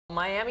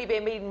Miami may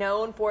be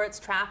known for its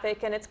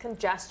traffic and its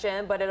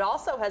congestion, but it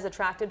also has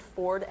attracted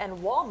Ford and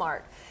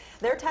Walmart.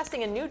 They're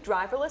testing a new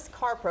driverless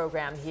car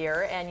program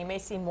here, and you may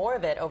see more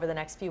of it over the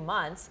next few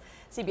months.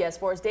 CBS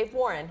 4's Dave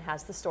Warren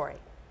has the story.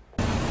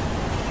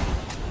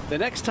 The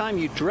next time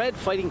you dread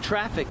fighting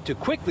traffic to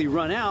quickly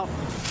run out,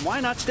 why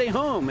not stay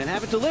home and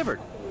have it delivered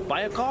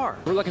by a car?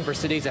 We're looking for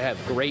cities that have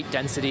great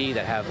density,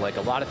 that have like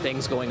a lot of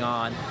things going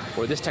on,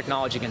 where this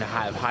technology can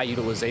have high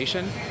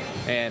utilization,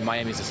 and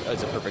Miami is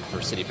a perfect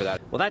first city for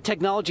that. Well, that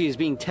technology is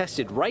being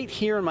tested right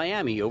here in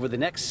Miami over the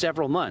next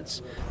several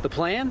months. The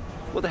plan?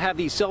 Well, to have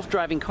these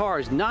self-driving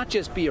cars not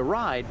just be a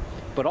ride,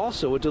 but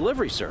also a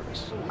delivery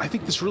service. I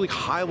think this really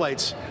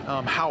highlights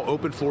how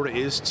open Florida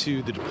is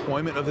to the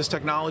deployment of this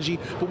technology.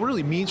 But what it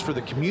really means for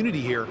the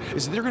community here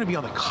is that they're going to be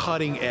on the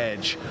cutting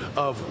edge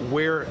of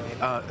where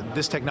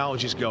this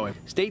technology is going.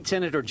 State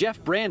Senator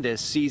Jeff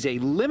Brandes sees a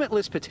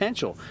limitless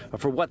potential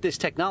for what this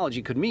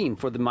technology could mean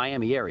for the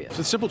Miami area.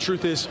 The simple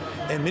truth is,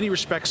 in many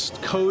respects,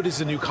 code is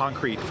the new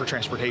concrete for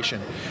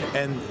transportation.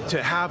 And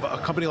to have a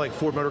company like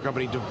Ford Motor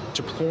Company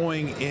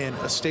deploying in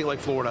a state like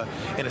Florida,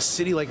 in a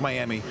city like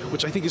Miami,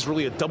 which I think is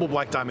really a double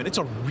black diamond. It's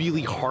a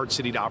really hard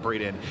city to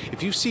operate in.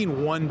 If you've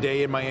seen one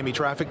day in Miami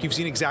traffic, you've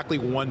seen exactly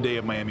one day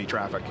of Miami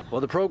traffic.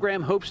 Well, the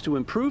program hopes to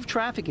improve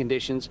traffic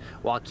conditions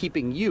while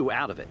keeping you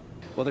out of it.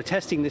 Well, they're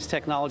testing this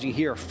technology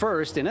here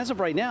first, and as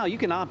of right now, you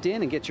can opt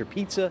in and get your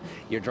pizza,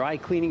 your dry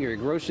cleaning, or your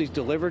groceries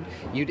delivered.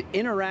 You'd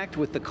interact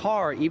with the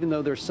car even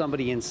though there's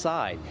somebody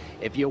inside.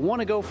 If you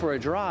want to go for a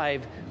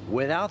drive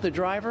without the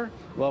driver,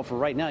 well, for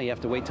right now, you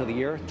have to wait till the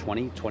year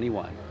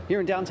 2021. Here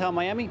in downtown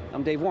Miami,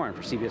 I'm Dave Warren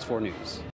for CBS 4 News.